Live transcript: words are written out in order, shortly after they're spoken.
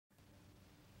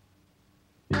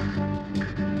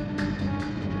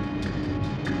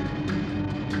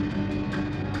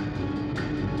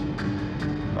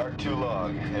Ark II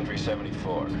log, entry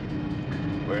 74.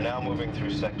 We're now moving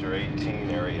through Sector 18,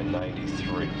 Area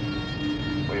 93.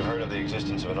 We've heard of the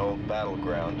existence of an old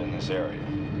battleground in this area.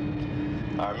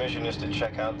 Our mission is to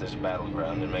check out this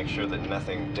battleground and make sure that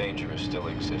nothing dangerous still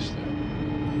exists there.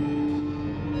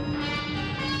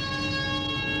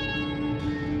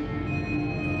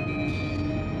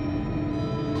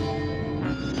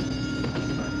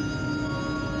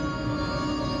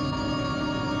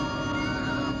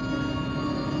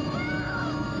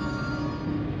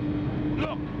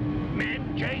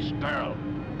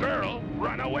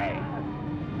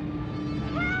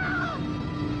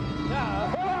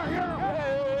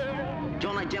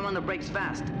 Brakes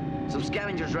fast. Some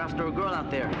scavengers are after a girl out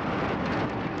there.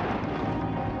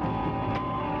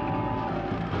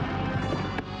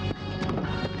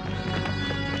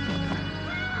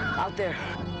 Out there.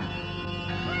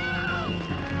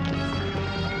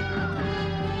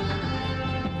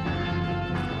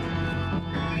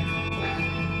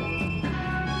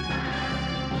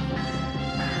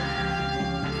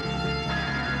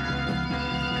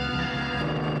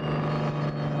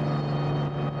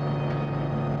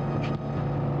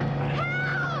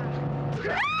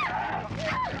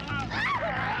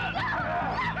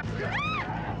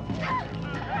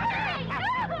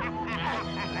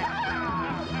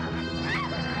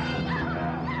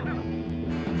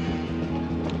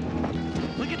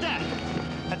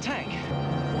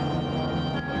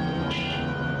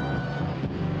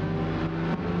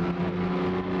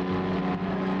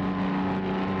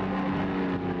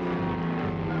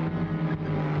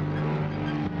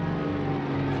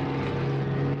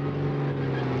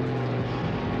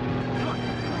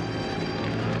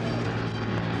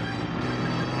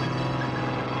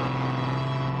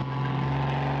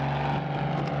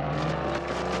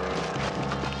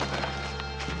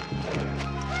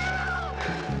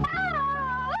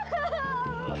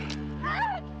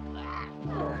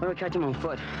 We'll catch him on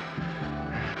foot.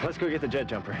 Let's go get the jet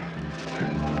jumper.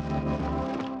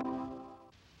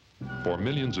 For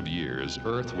millions of years,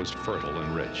 Earth was fertile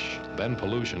and rich. Then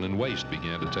pollution and waste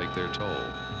began to take their toll.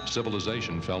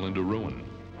 Civilization fell into ruin.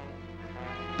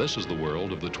 This is the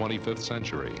world of the 25th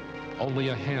century. Only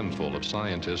a handful of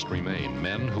scientists remain,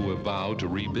 men who have vowed to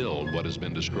rebuild what has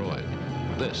been destroyed.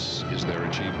 This is their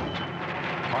achievement.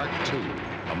 Ark II,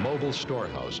 a mobile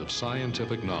storehouse of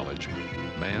scientific knowledge,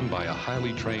 manned by a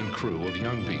highly trained crew of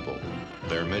young people.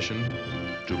 Their mission,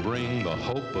 to bring the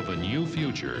hope of a new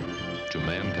future to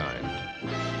mankind.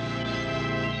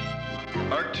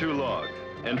 Ark II log,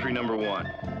 entry number 1.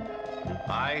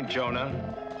 I, Jonah,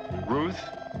 Ruth,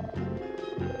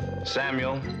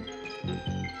 Samuel,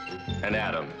 and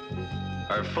Adam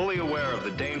are fully aware of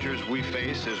the dangers we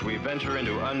face as we venture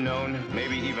into unknown,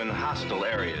 maybe even hostile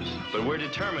areas. But we're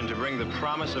determined to bring the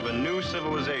promise of a new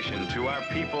civilization to our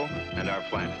people and our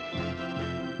planet.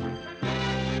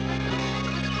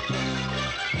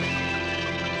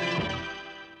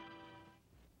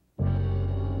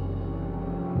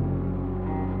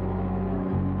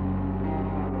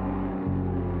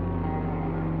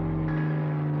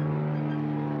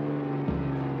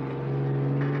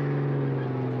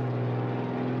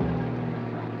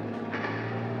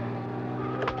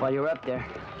 While you're up there,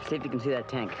 see if you can see that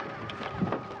tank.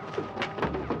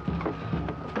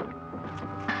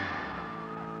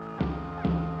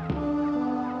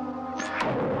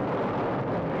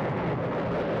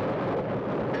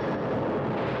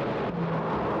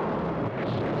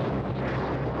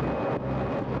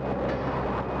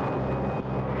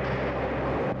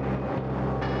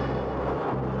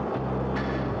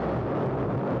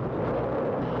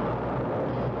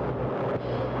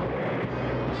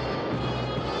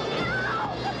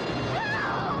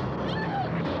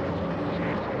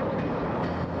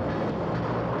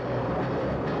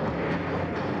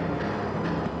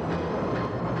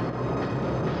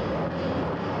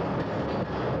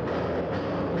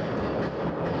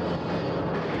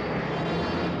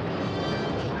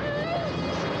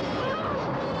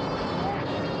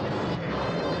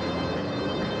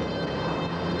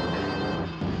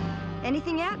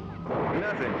 Anything yet?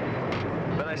 Nothing.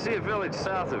 But I see a village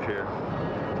south of here.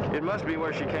 It must be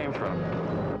where she came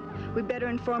from. We better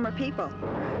inform her people.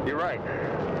 You're right.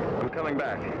 I'm coming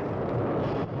back.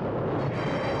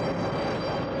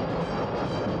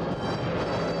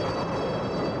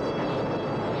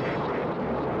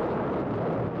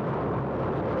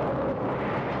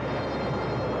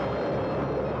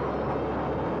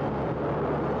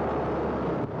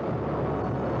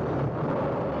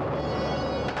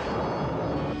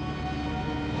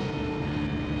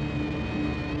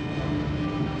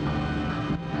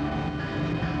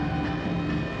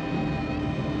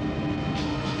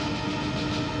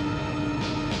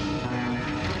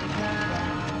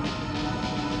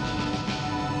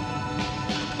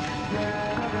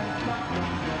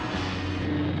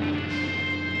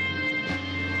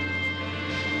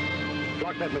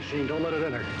 that machine. Don't let it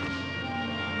enter.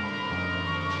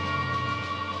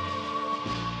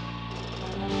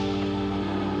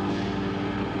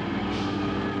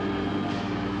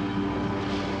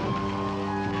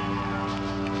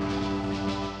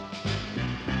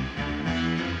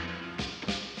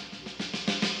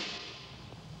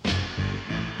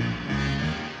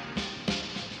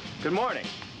 Good morning.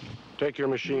 Take your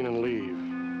machine and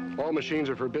leave. All machines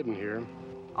are forbidden here.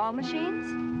 All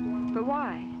machines? But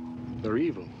why? They're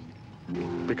evil.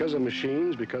 Because of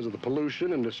machines, because of the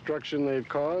pollution and destruction they've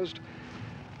caused,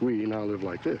 we now live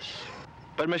like this.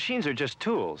 But machines are just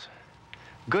tools.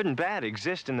 Good and bad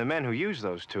exist in the men who use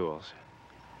those tools.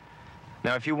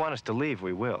 Now, if you want us to leave,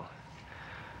 we will.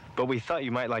 But we thought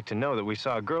you might like to know that we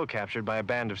saw a girl captured by a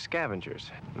band of scavengers.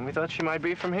 And we thought she might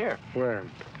be from here. Where?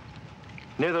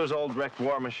 Near those old wrecked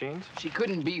war machines. She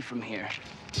couldn't be from here.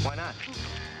 Why not?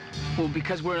 Well,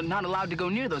 because we're not allowed to go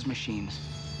near those machines.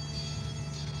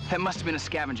 That must have been a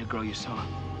scavenger girl you saw.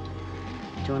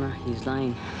 Jonah, he's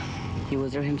lying. He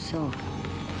was there himself.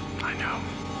 I know.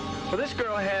 Well, this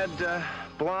girl had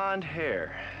blonde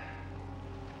hair.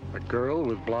 A girl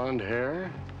with blonde hair?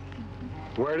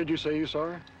 Where did you say you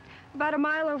saw her? About a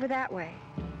mile over that way.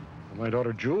 My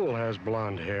daughter Jewel has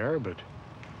blonde hair, but...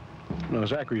 No,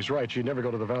 Zachary's right. She'd never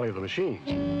go to the Valley of the Machines.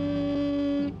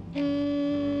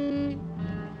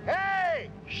 Hey,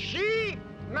 sheep!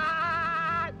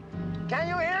 Man! Can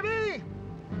you hear me?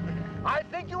 I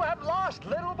think you have lost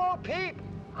little Bo Peep.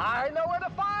 I know where to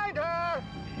find her.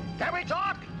 Can we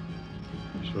talk?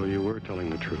 So you were telling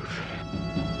the truth.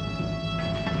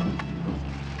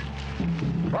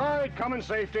 All right, come in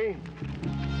safety.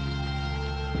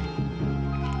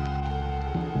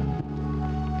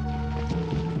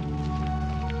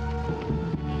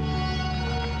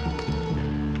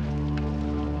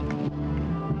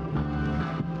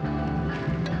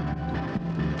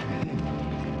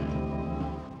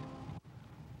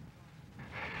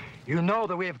 You know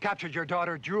that we have captured your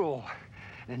daughter, Jewel.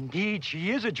 Indeed,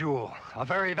 she is a jewel, a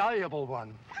very valuable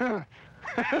one.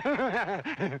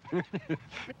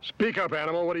 Speak up,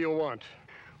 animal. What do you want?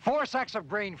 4 sacks of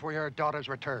grain for your daughter's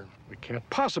return. We can't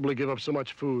possibly give up so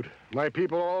much food. My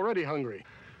people are already hungry.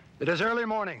 It is early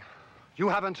morning. You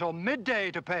have until midday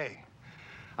to pay.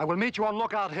 I will meet you on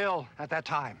Lookout Hill at that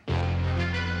time.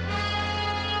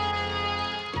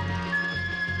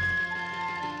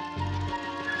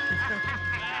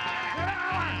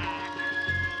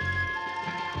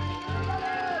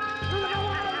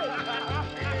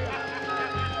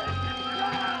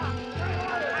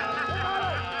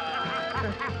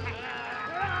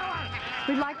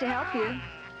 We'd like to help you,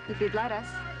 if you'd let us.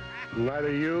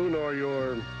 Neither you nor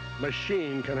your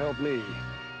machine can help me.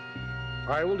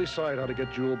 I will decide how to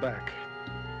get Jewel back.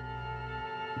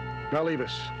 Now leave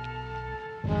us.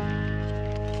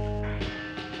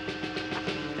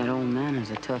 That old man is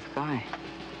a tough guy.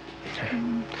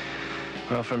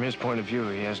 Well, from his point of view,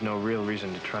 he has no real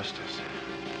reason to trust us.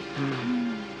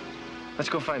 Let's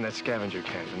go find that scavenger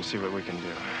camp and see what we can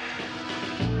do.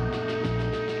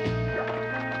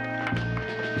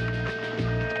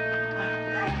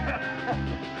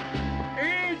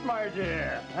 Eat, my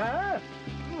dear, huh?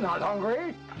 Not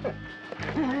hungry?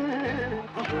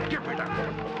 Give me that.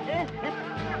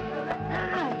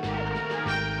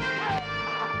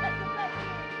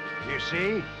 You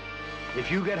see,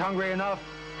 if you get hungry enough,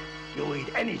 you'll eat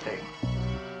anything.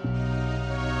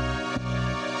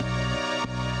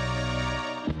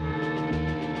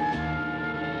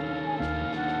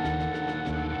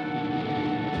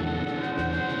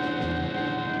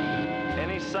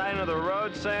 Any sign of the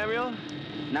road, Samuel?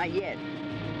 Not yet.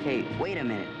 Hey, wait a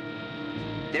minute.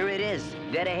 There it is,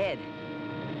 dead ahead.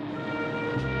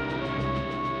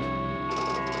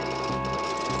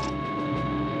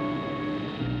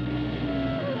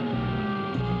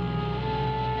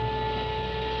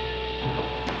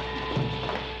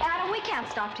 Adam, we can't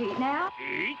stop to eat now.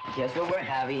 Eat? Guess what we're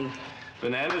having?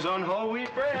 Bananas on whole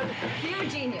wheat bread. You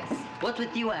genius. What's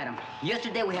with you, Adam?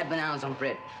 Yesterday we had bananas on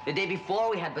bread. The day before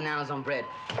we had bananas on bread.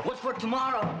 What's for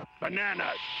tomorrow?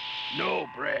 Bananas, no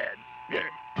bread.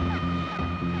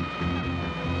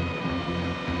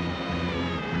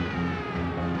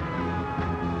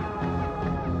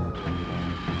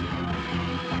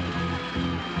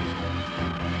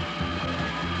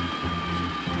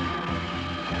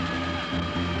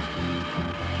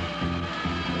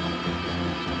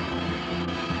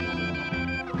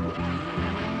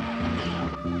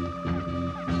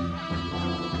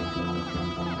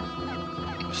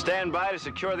 Stand by to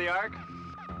secure the Ark.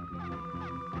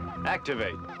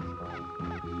 Activate.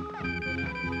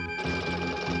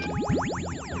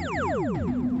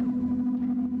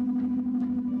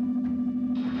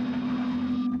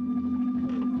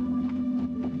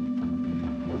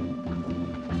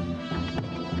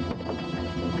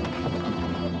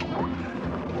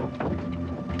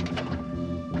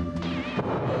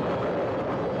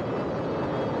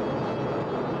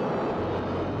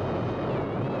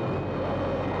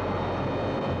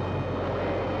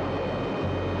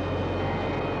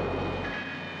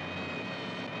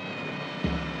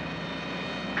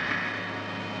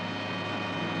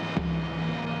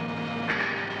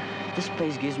 This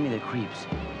place gives me the creeps.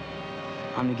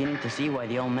 I'm beginning to see why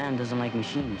the old man doesn't like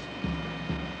machines.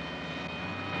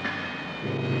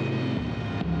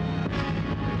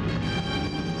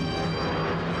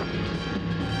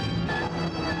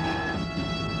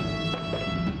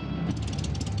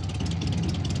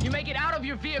 You may get out of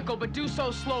your vehicle, but do so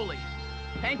slowly.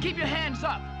 And keep your hands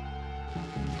up.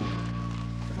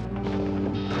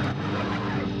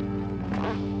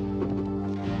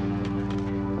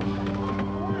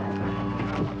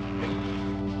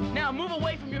 Now move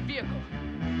away from your vehicle.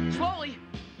 Slowly,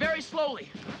 very slowly.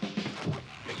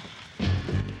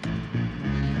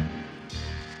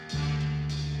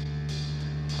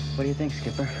 What do you think,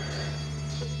 Skipper?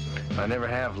 I never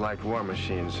have liked war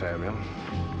machines, Samuel.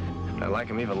 I like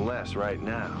them even less right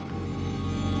now.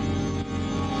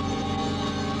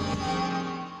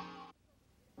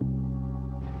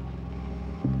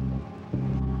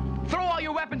 Throw all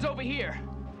your weapons over here.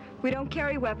 We don't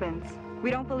carry weapons.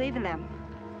 We don't believe in them.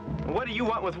 What do you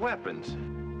want with weapons?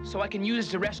 So I can use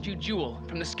to rescue Jewel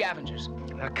from the scavengers.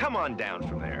 Now come on down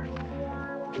from there.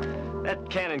 That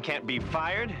cannon can't be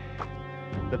fired.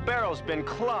 The barrel's been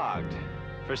clogged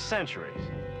for centuries.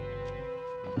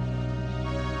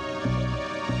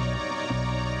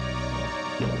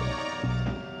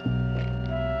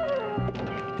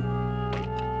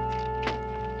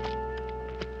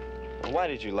 Why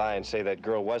did you lie and say that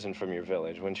girl wasn't from your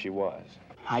village when she was?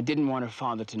 I didn't want her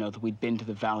father to know that we'd been to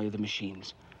the Valley of the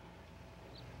Machines.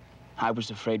 I was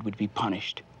afraid we'd be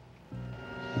punished.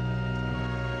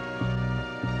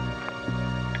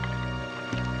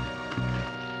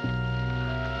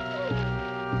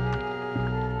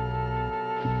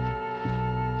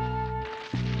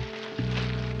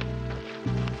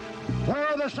 Where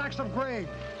are the sacks of grain?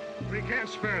 We can't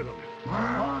spare them.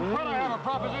 But I have a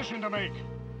proposition to make.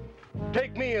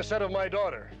 Take me instead of my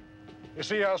daughter. You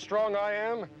see how strong I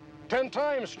am? 10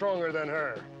 times stronger than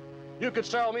her. You could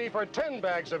sell me for 10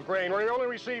 bags of grain where you only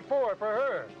receive 4 for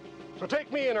her. So take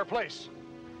me in her place.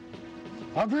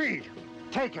 Agreed.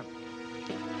 Take him.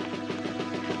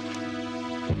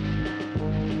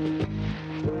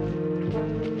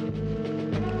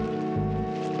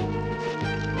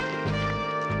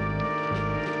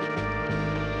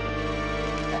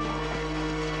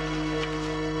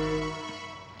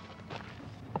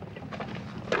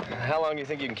 How long do you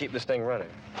think you can keep this thing running?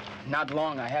 Not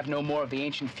long. I have no more of the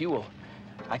ancient fuel.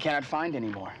 I cannot find any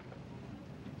more.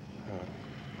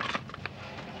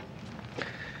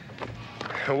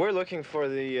 We're looking for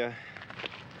the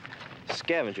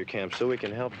scavenger camp so we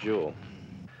can help Jewel.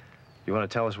 You want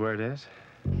to tell us where it is?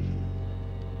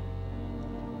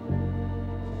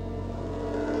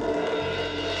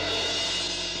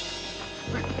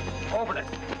 Open it.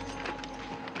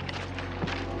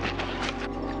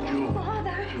 Jewel.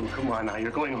 Father. Jewel, come on now.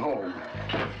 You're going home.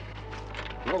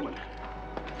 Roman,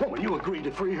 you agreed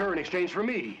to free her in exchange for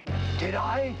me. Did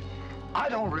I? I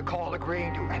don't recall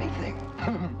agreeing to anything.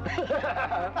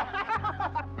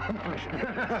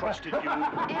 Trusted you.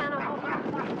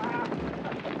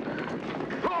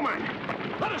 Roman,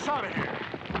 let us out of here.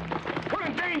 We're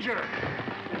in danger.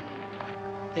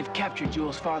 They've captured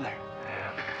Jewel's father.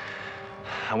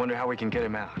 I wonder how we can get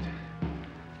him out.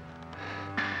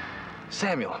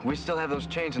 Samuel, we still have those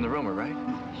chains in the rumor, right?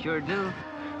 Sure do.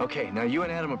 Okay, now you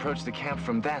and Adam approach the camp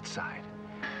from that side.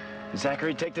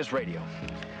 Zachary, take this radio.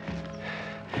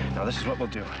 Now, this is what we'll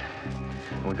do.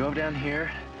 We'll go down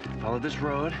here, follow this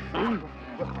road.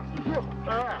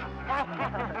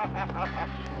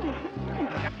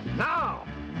 Now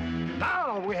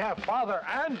we have father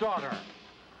and daughter.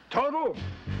 Total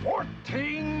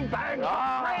 14 bags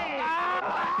of grain.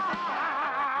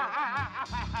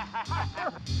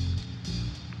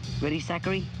 Ready,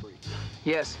 Zachary?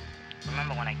 Yes.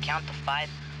 Remember, when I count to 5,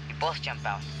 you both jump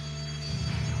out.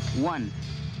 1,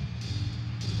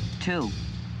 2,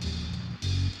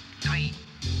 3,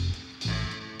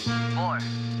 4,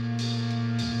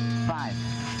 5.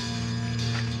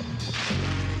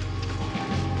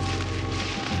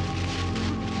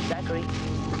 Zachary.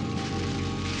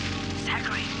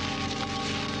 Zachary.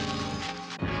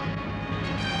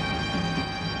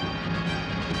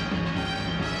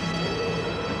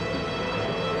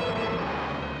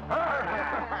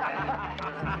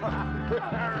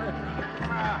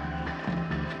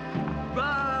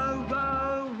 Row,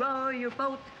 row, row your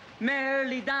boat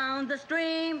merrily down the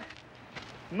stream.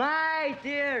 My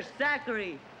dear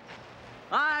Zachary,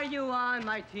 are you on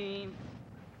my team?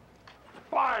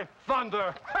 By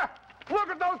thunder! Look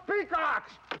at those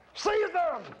peacocks! See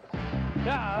them!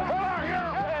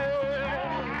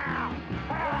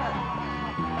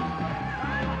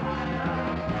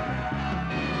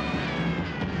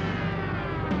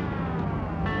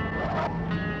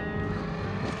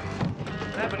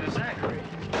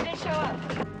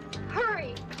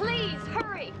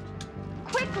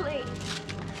 please.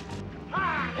 Look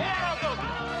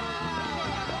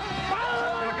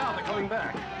out, they're coming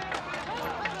back.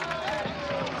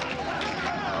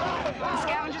 The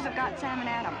scavengers have got Sam and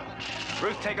Adam.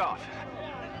 Ruth, take off.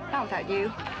 Not without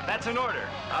you. That's an order.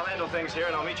 I'll handle things here,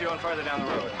 and I'll meet you on farther down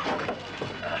the road.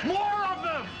 More of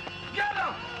them! Get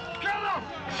them! Get them!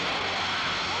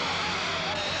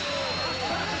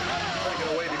 Better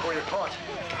get away before you're caught.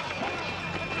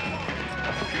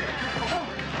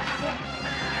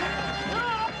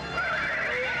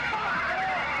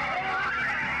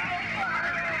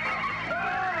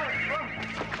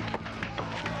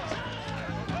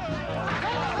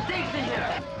 Things in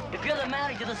here. If you're the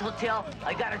manager of this hotel,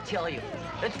 I gotta tell you,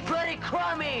 it's pretty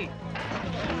crummy.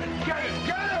 Get it!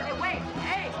 Get it! Hey, wait,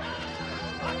 hey!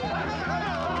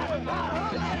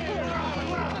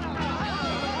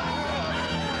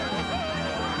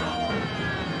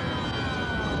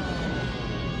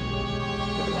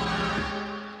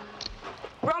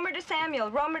 Romer to Samuel,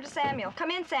 Romer to Samuel.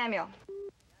 Come in, Samuel.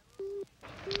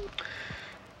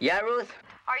 Yeah, Ruth?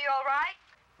 Are you all right?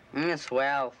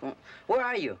 Swell. Where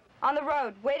are you? On the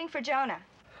road, waiting for Jonah.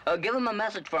 Give him a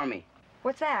message for me.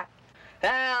 What's that?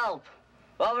 Help!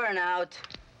 Over and out.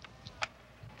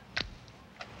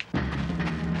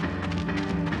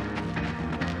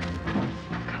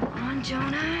 Come on,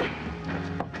 Jonah.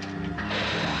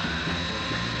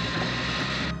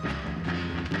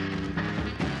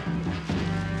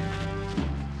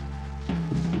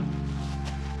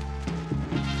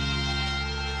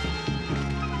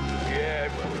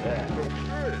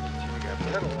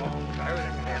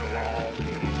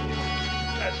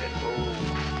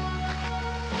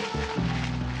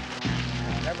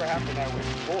 Never happened that way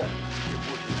before.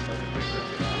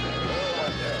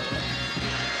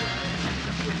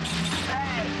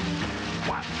 Hey!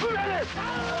 What? Look at this!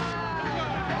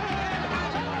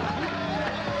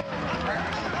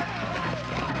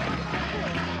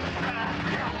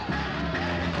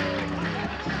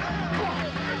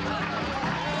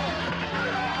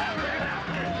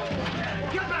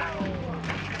 Get back!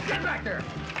 Get back there!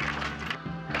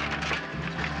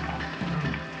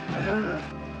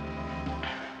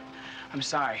 I'm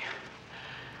sorry.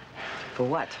 For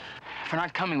what? For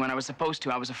not coming when I was supposed to.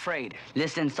 I was afraid.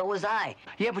 Listen, so was I.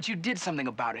 Yeah, but you did something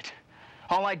about it.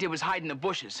 All I did was hide in the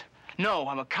bushes. No,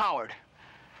 I'm a coward.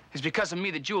 It's because of me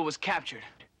the jewel was captured.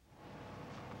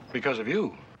 Because of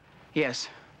you? Yes.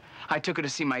 I took her to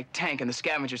see my tank and the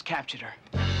scavengers captured her.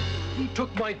 You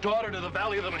took my daughter to the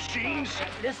Valley of the Machines?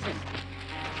 Listen,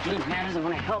 this man doesn't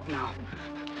want to help now.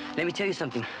 Let me tell you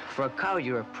something. For a coward,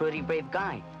 you're a pretty brave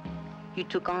guy. You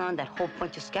took on that whole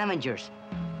bunch of scavengers.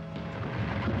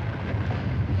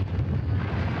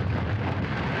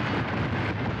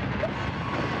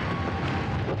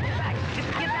 Get back! Just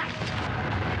get back!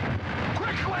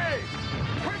 Quickly!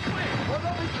 Quickly! Or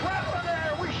they'll be trapped in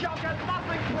there! We shall get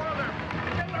nothing further!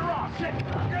 Get the rock! Get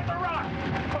the rock!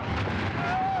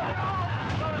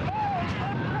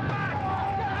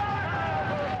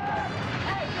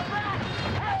 Hey, come back!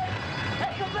 Hey!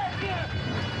 Hey, come back here!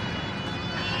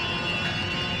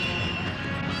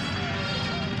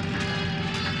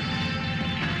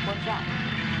 What's that?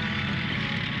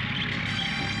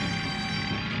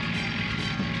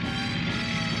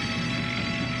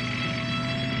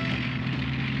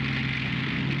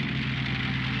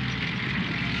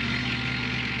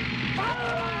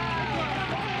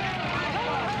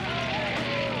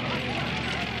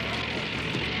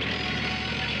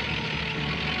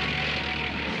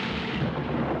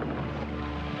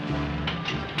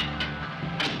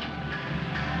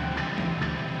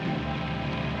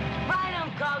 Right on,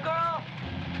 cowgirl!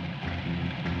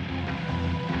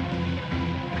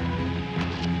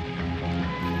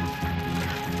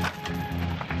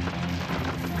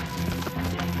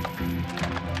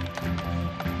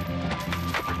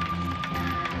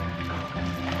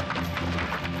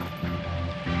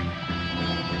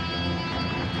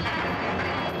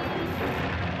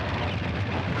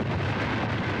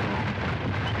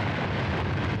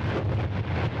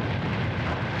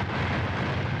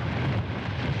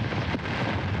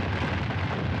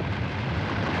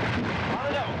 On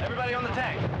the note, everybody on the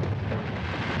tank.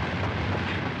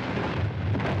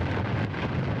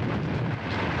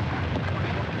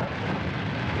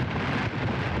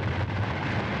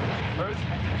 Ruth?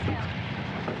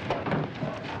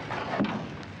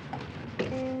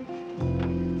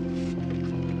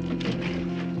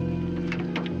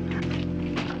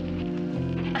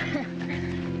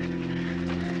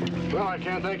 Well, I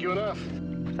can't thank you enough.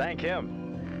 Thank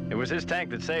him. It was his tank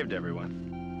that saved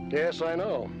everyone. Yes, I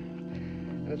know.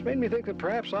 And it's made me think that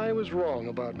perhaps I was wrong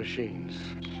about machines.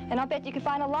 And I'll bet you could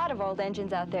find a lot of old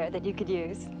engines out there that you could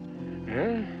use.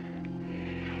 Yeah?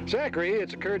 Zachary,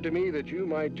 it's occurred to me that you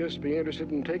might just be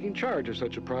interested in taking charge of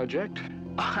such a project.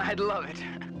 I'd love it.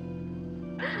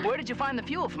 Where did you find the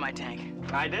fuel for my tank?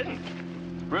 I didn't.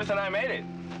 Ruth and I made it.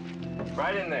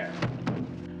 Right in there.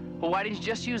 Well, why didn't you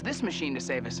just use this machine to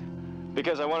save us?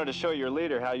 Because I wanted to show your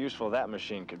leader how useful that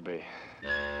machine could be.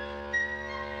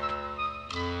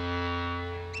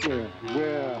 Yeah,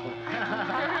 well...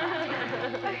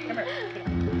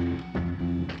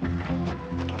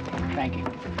 Thank you.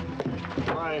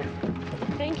 Bye.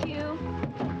 Thank you.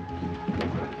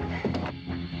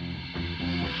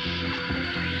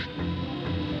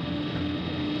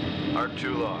 Ark II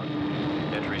log,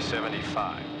 entry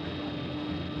 75.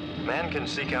 Man can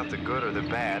seek out the good or the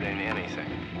bad in anything.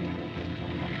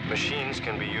 Machines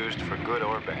can be used for good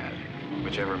or bad,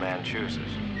 whichever man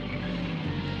chooses.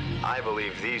 I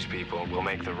believe these people will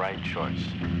make the right choice.